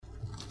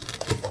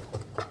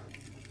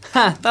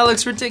Ha, that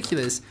looks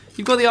ridiculous.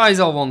 You've got the eyes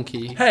all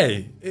wonky.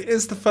 Hey, it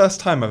is the first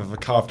time I've ever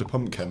carved a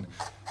pumpkin,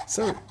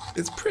 so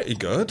it's pretty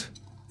good.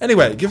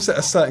 Anyway, it gives it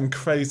a certain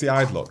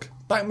crazy-eyed look.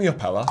 Back me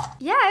up, Ella.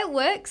 Yeah, it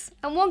works.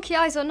 And wonky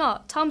eyes or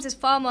not, Tom's is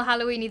far more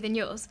Halloweeny than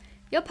yours.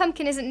 Your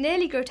pumpkin isn't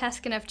nearly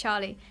grotesque enough,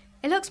 Charlie.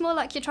 It looks more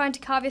like you're trying to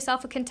carve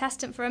yourself a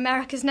contestant for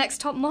America's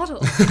Next Top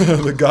Model.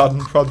 The garden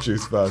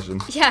produce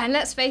version. Yeah, and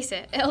let's face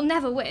it, it'll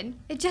never win.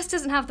 It just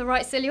doesn't have the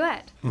right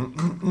silhouette.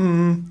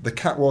 The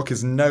catwalk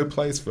is no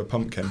place for a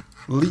pumpkin.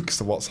 Leeks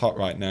are what's hot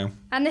right now.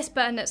 And this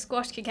butternut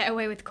squash could get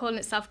away with calling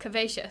itself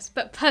curvaceous.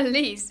 But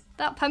please,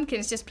 that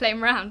pumpkin's just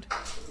plain round.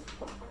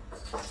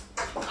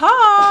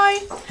 Hi!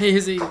 Hey,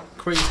 Izzy.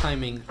 Great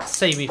timing.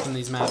 Save me from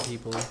these mad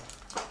people.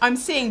 I'm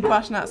seeing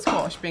butternut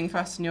squash being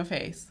thrust in your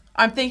face.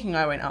 I'm thinking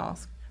I won't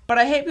ask. But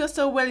I hope you're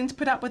still willing to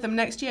put up with them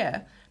next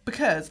year,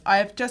 because I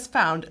have just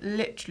found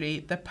literally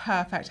the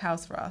perfect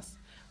house for us.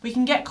 We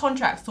can get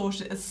contracts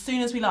sorted as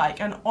soon as we like,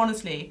 and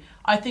honestly,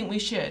 I think we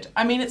should.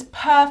 I mean, it's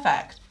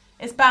perfect.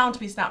 It's bound to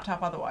be snapped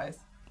up otherwise.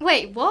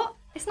 Wait, what?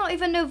 It's not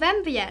even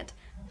November yet.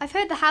 I've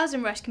heard the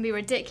housing rush can be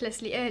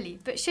ridiculously early,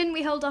 but shouldn't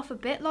we hold off a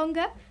bit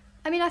longer?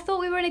 I mean, I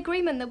thought we were in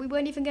agreement that we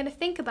weren't even going to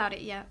think about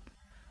it yet.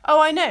 Oh,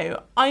 I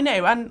know,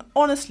 and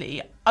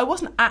honestly, I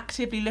wasn't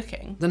actively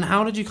looking. Then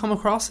how did you come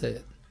across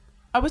it?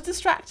 I was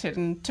distracted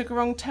and took a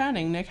wrong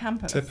turning near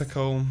campus.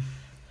 Typical.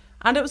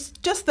 And it was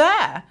just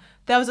there.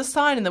 There was a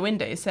sign in the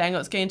window saying it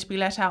was going to be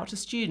let out to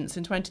students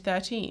in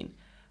 2013.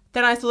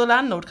 Then I saw the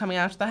landlord coming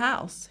out of the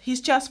house.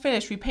 He's just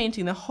finished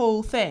repainting the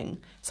whole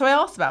thing. So I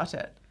asked about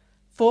it.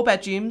 4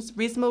 bedrooms,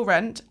 reasonable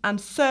rent, and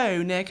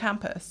so near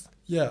campus.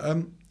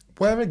 Yeah,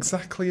 where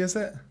exactly is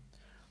it?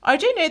 I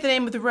don't know the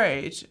name of the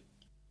road.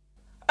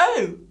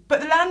 Oh, but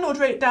the landlord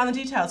wrote down the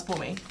details for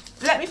me.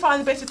 Let me find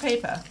the bit of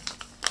paper.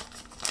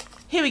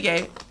 Here we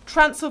go.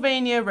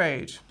 Transylvania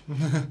Road.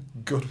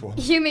 Good one.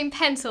 You mean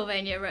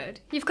Pennsylvania Road?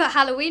 You've got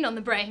Halloween on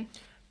the brain.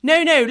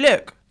 No,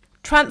 look.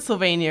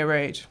 Transylvania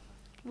Road.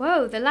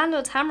 Whoa, the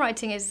landlord's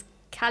handwriting is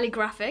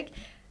calligraphic.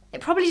 It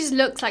probably just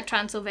looks like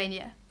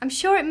Transylvania. I'm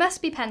sure it must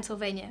be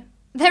Pennsylvania.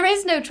 There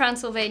is no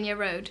Transylvania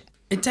Road.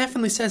 It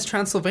definitely says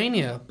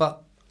Transylvania,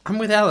 but I'm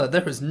with Ella.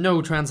 There is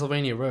no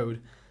Transylvania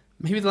Road.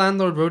 Maybe the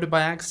landlord wrote it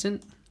by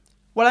accident?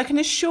 Well, I can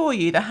assure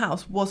you the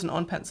house wasn't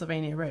on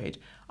Pennsylvania Road.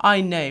 I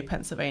know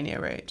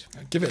Pennsylvania Road.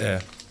 Give it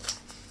here.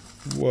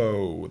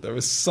 Whoa, there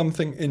is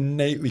something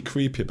innately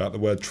creepy about the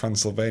word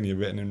Transylvania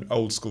written in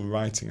old school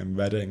writing and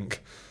red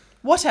ink.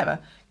 Whatever.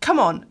 Come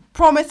on.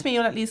 Promise me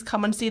you'll at least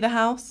come and see the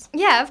house.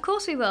 Yeah, of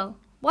course we will.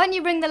 Why don't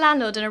you ring the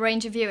landlord and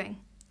arrange a viewing?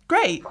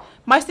 Great.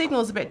 My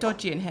signal's a bit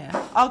dodgy in here.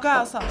 I'll go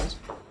outside.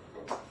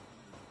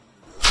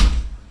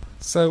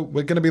 So,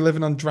 we're going to be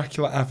living on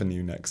Dracula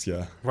Avenue next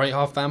year. Right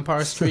off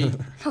Vampire Street.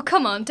 Oh,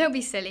 come on, don't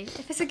be silly.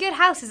 If it's a good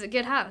house, it's a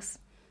good house.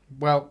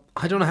 Well,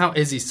 I don't know how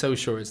Izzy's so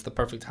sure it's the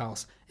perfect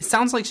house. It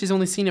sounds like she's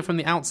only seen it from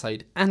the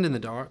outside and in the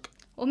dark.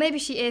 Or maybe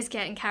she is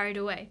getting carried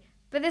away.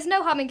 But there's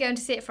no harm in going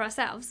to see it for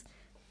ourselves.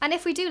 And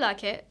if we do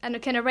like it,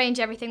 and can arrange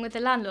everything with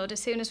the landlord as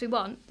soon as we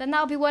want, then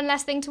that'll be one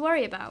less thing to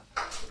worry about.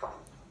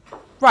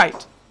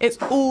 Right. It's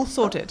all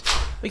sorted.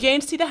 We're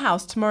going to see the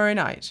house tomorrow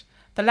night.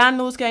 The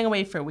landlord's going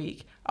away for a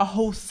week. A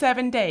whole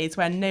 7 days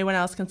where no one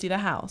else can see the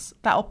house.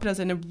 That'll put us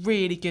in a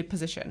really good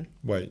position.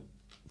 Wait,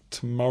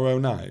 tomorrow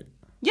night?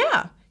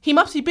 Yeah. He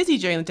must be busy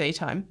during the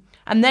daytime.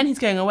 And then he's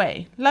going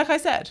away, like I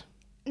said.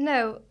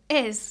 No,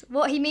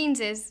 what he means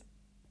is,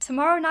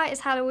 tomorrow night is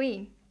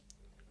Halloween.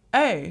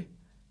 Oh.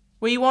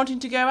 Were you wanting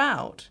to go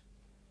out?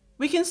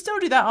 We can still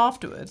do that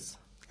afterwards.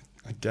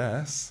 I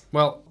guess.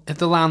 Well, if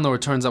the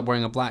landlord turns up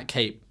wearing a black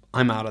cape,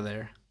 I'm out of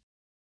there.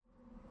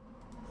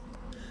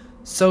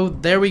 So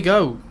there we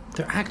go.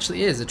 There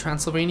actually is a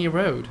Transylvania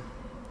Road.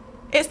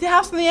 It's the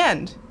house on the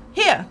end.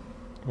 Here.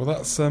 Well,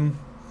 that's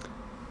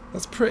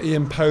pretty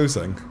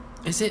imposing.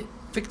 Is it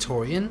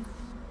Victorian?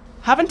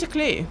 Haven't a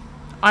clue.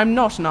 I'm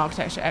not an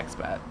architecture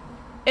expert.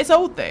 It's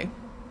old though,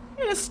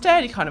 in a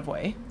sturdy kind of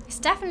way. It's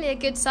definitely a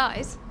good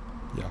size.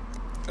 Yeah.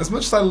 As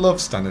much as I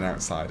love standing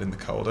outside in the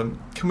cold,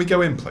 can we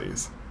go in,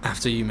 please?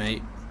 After you,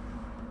 mate.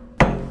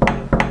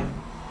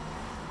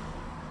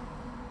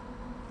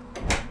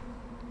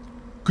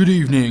 Good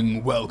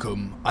evening,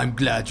 welcome. I'm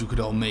glad you could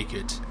all make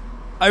it.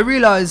 I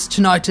realise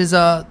tonight is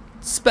a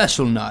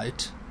special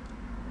night.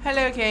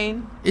 Hello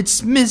again.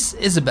 It's Miss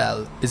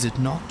Isabel, is it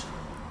not?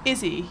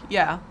 Izzy,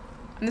 yeah.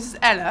 And this is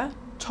Ella,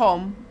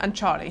 Tom, and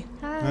Charlie.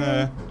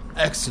 Hi.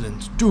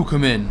 Excellent, do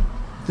come in.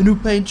 The new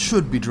paint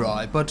should be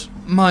dry, but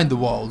mind the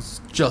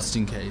walls, just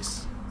in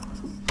case.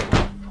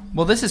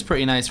 Well, this is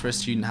pretty nice for a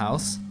student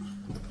house.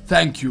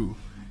 Thank you.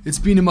 It's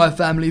been in my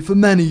family for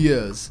many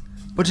years,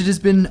 but it has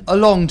been a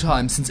long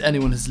time since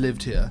anyone has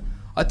lived here.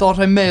 I thought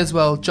I may as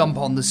well jump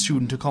on the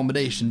student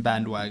accommodation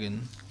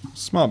bandwagon.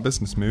 Smart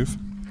business move.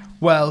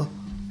 Well,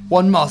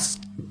 one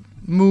must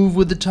move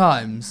with the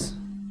times.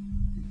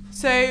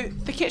 So,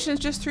 the kitchen's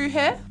just through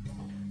here?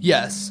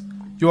 Yes,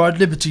 you are at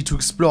liberty to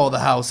explore the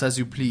house as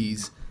you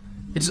please.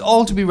 It is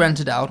all to be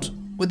rented out,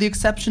 with the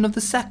exception of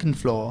the second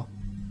floor,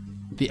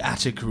 the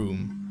attic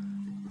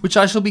room, which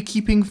I shall be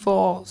keeping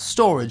for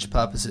storage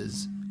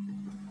purposes.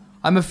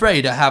 I'm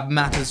afraid I have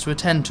matters to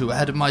attend to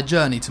ahead of my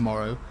journey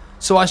tomorrow,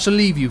 so I shall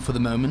leave you for the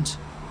moment.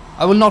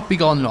 I will not be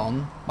gone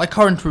long. My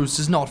current roost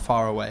is not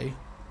far away.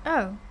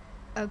 Oh,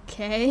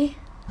 okay.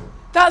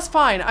 That's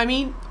fine. I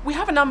mean, we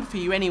have a number for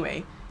you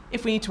anyway,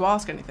 if we need to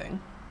ask anything.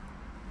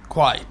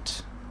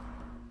 Quite.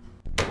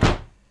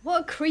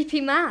 What a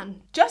creepy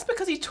man. Just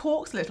because he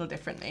talks a little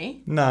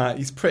differently. Nah,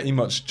 he's pretty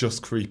much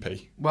just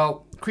creepy.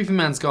 Well, Creepy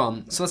Man's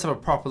gone, so let's have a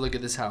proper look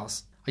at this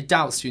house. I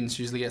doubt students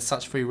usually get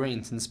such free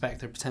rein to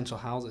inspect their potential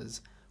houses.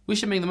 We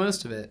should make the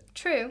most of it.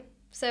 True.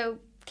 So,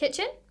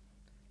 kitchen?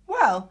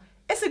 Well,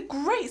 it's a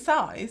great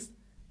size.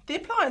 The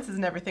appliances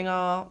and everything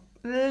are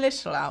a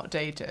little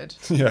outdated.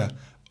 Yeah,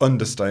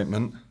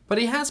 understatement. But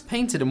he has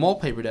painted and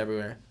wallpapered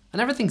everywhere,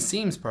 and everything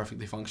seems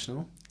perfectly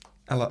functional.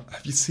 Ella,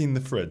 have you seen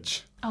the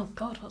fridge? Oh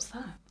God, what's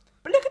that?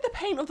 But look at the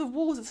paint of the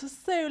walls. It's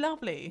just so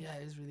lovely. Yeah,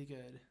 it is really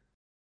good.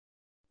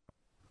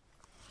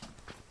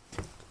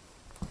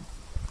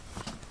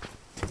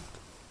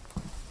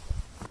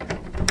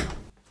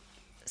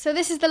 So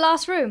this is the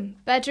last room.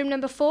 Bedroom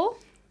number 4?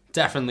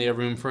 Definitely a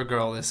room for a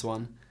girl, this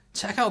one.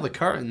 Check out the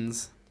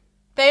curtains.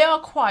 They are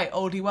quite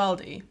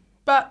oldie-worldy,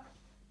 but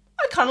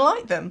I kind of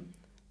like them.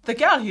 The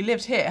girl who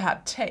lived here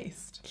had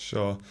taste.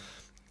 Sure.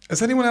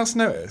 Has anyone else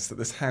noticed that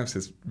this house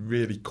is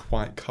really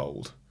quite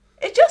cold?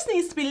 It just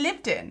needs to be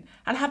lived in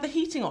and have the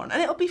heating on,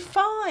 and it'll be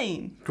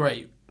fine.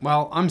 Great.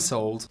 Well, I'm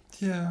sold.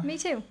 Yeah. Me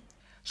too.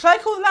 Shall I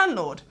call the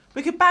landlord?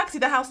 We could bagsy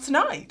the house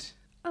tonight.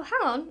 Oh,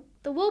 hang on.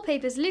 The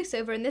wallpaper's loose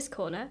over in this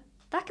corner.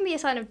 That can be a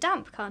sign of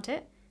damp, can't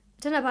it?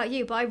 I don't know about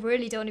you, but I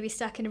really don't want to be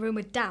stuck in a room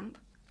with damp.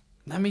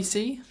 Let me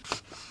see.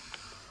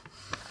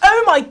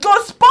 Oh my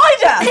god,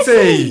 spider!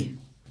 Izzy!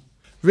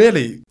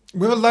 Really?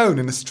 We're alone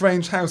in a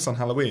strange house on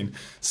Halloween.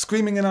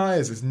 Screaming in our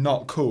ears is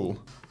not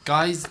cool.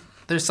 Guys,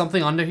 there's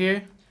something under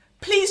here.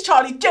 Please,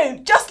 Charlie,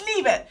 don't. Just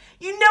leave it.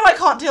 You know I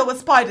can't deal with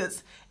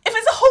spiders. If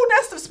it's a whole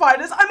nest of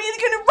spiders, I'm either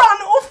going to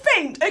run or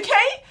faint,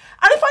 okay?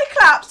 And if I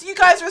collapse, you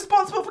guys are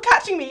responsible for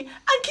catching me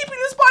and keeping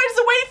the spiders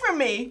away from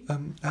me.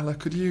 Ella,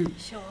 could you...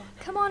 Sure.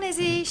 Come on,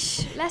 Izzy.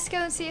 Shh. Let's go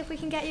and see if we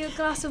can get you a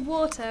glass of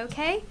water,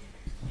 okay?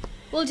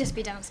 We'll just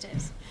be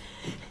downstairs.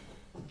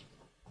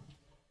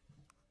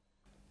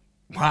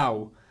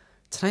 Wow.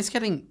 Tonight's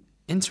getting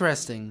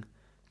interesting. Do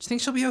you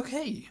think she'll be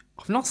okay?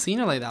 I've not seen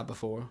her like that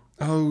before.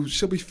 Oh,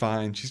 she'll be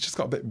fine. She's just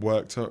got a bit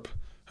worked up.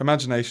 Her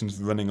imagination's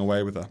running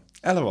away with her.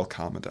 Ella will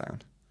calm her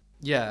down.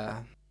 Yeah.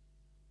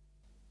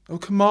 Oh,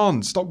 come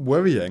on. Stop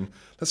worrying.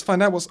 Let's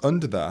find out what's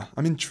under there.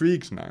 I'm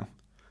intrigued now.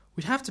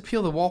 We'd have to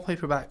peel the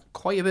wallpaper back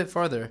quite a bit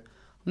further.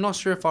 I'm not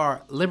sure if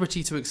our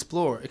liberty to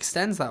explore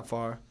extends that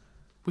far.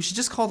 We should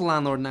just call the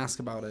landlord and ask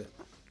about it.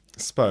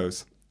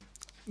 Suppose.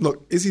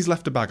 Look, Izzy's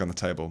left a bag on the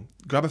table.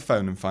 Grab a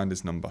phone and find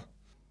his number.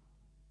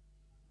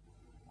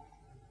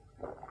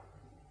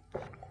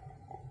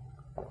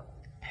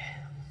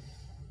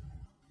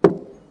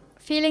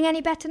 Feeling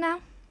any better now?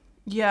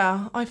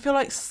 Yeah, I feel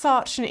like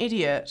such an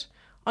idiot.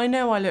 I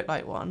know I look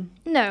like one.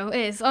 No, it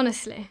is,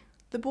 honestly.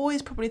 The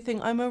boys probably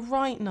think I'm a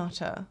right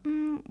nutter.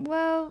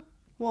 Well,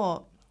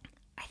 What?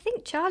 I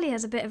think Charlie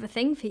has a bit of a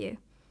thing for you.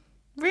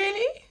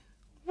 Really?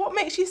 What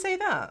makes you say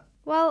that?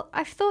 Well,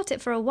 I've thought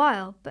it for a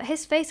while, but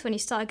his face when you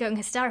started going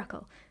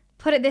hysterical.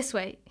 Put it this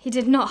way, he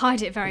did not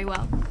hide it very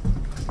well.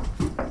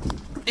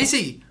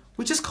 Izzy,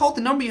 we just called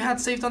the number you had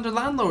saved under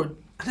landlord,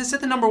 and it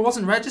said the number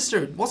wasn't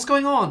registered. What's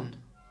going on?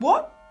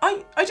 What?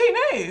 I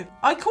don't know.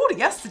 I called it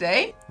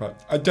yesterday. Right,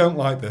 I don't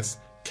like this.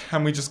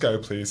 Can we just go,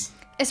 please?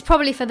 It's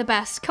probably for the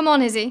best. Come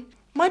on, Izzy.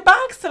 My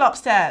bag's still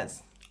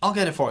upstairs. I'll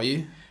get it for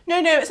you.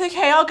 No, it's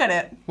okay. I'll get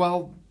it.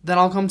 Well, then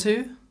I'll come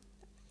too.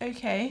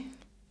 Okay.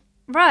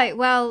 Right,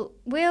 well,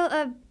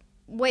 we'll,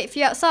 wait for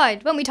you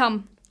outside, won't we,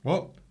 Tom?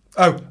 What?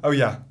 Oh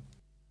yeah.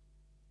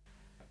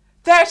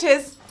 There it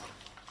is.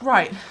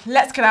 Right,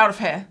 let's get out of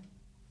here.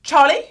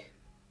 Charlie?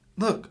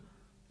 Look,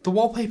 the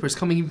wallpaper's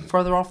coming even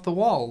further off the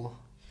wall.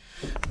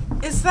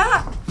 Is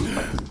that...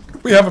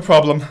 We have a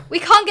problem. We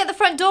can't get the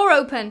front door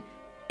open.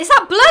 Is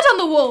that blood on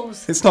the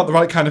walls? It's not the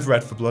right kind of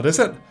red for blood, is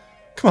it?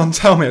 Come on,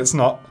 tell me it's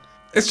not.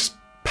 It's just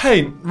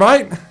paint,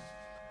 right?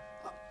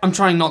 I'm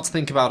trying not to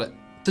think about it.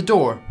 The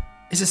door.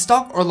 Is it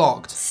stuck or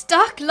locked?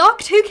 Stuck?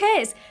 Locked? Who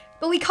cares?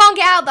 But we can't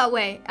get out that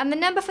way, and the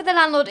number for the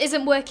landlord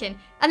isn't working,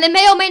 and there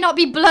may or may not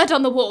be blood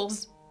on the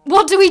walls.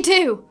 What do we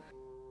do?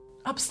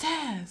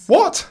 Upstairs.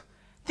 What?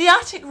 The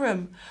attic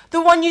room.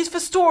 The one used for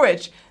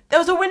storage. There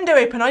was a window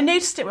open. I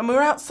noticed it when we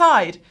were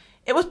outside.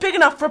 It was big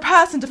enough for a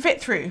person to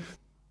fit through.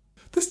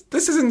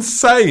 This is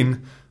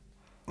insane.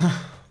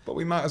 But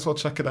we might as well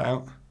check it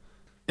out.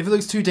 If it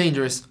looks too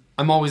dangerous,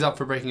 I'm always up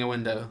for breaking a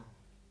window.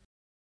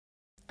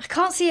 I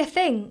can't see a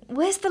thing.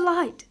 Where's the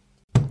light?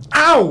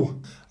 Ow!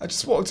 I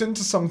just walked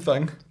into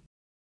something.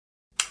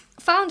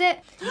 Found it.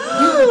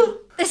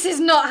 This is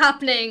not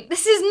happening.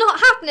 This is not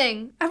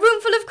happening. A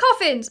room full of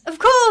coffins. Of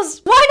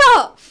course. Why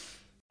not?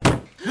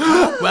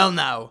 Well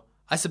now,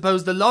 I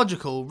suppose the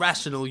logical,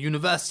 rational,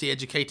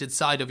 university-educated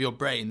side of your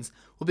brains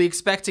will be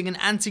expecting an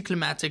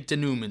anticlimactic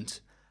denouement,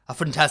 a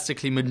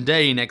fantastically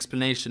mundane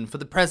explanation for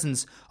the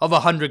presence of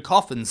 100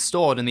 coffins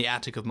stored in the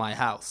attic of my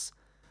house.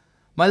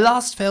 My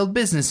last failed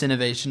business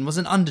innovation was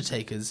an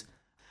undertaker's,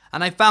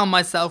 and I found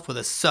myself with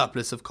a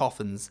surplus of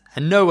coffins,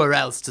 and nowhere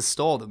else to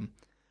store them.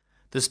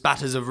 The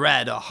spatters of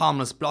red are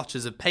harmless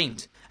blotches of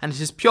paint, and it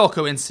is pure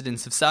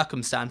coincidence of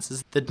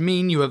circumstances that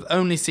mean you have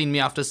only seen me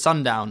after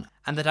sundown,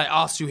 and that I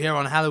asked you here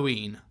on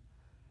Halloween.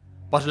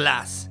 But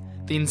alas,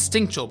 the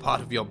instinctual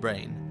part of your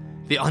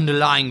brain, the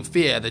underlying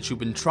fear that you've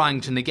been trying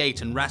to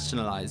negate and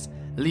rationalize,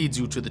 leads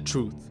you to the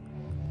truth.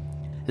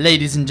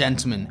 Ladies and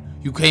gentlemen,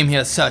 you came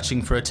here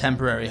searching for a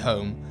temporary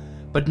home,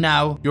 but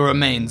now your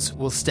remains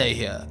will stay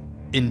here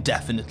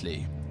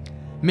indefinitely.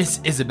 Miss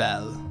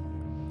Isabel.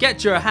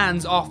 Get your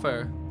hands off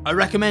her. I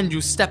recommend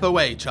you step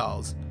away,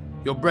 Charles.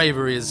 Your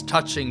bravery is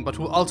touching, but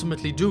will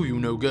ultimately do you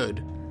no good,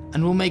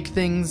 and will make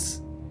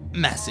things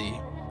messy.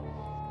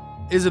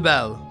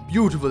 Isabel,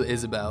 beautiful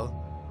Isabel,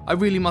 I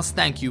really must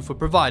thank you for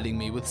providing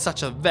me with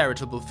such a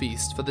veritable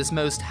feast for this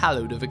most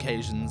hallowed of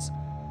occasions.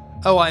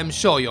 Oh, I am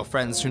sure your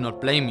friends do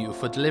not blame you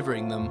for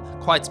delivering them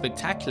quite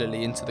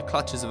spectacularly into the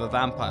clutches of a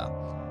vampire.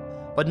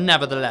 But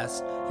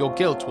nevertheless, your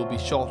guilt will be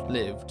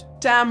short-lived.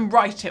 Damn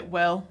right it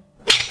will.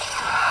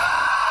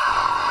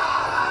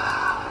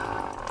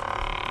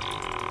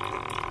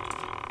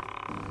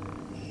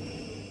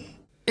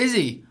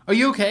 Izzy, are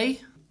you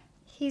okay?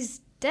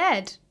 He's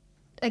dead.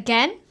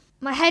 Again?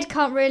 My head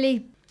can't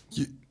really...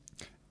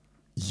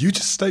 You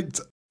just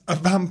staked a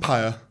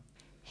vampire.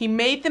 He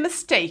made the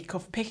mistake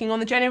of picking on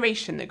the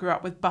generation that grew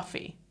up with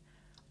Buffy.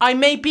 I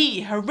may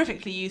be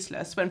horrifically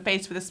useless when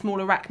faced with a small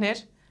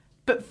arachnid,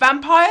 but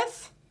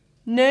vampires?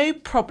 No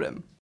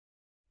problem.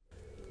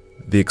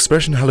 The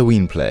Xpression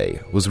Halloween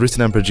play was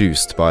written and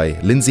produced by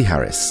Lindsey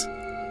Harris,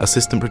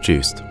 assistant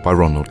produced by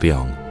Ronald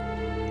Liong,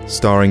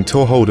 starring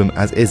Tor Holdom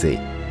as Izzy,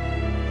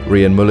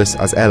 Rhian Mullis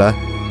as Ella,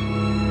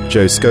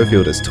 Joe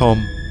Schofield as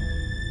Tom,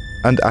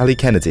 and Ali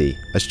Kennedy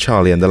as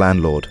Charlie and the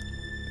Landlord.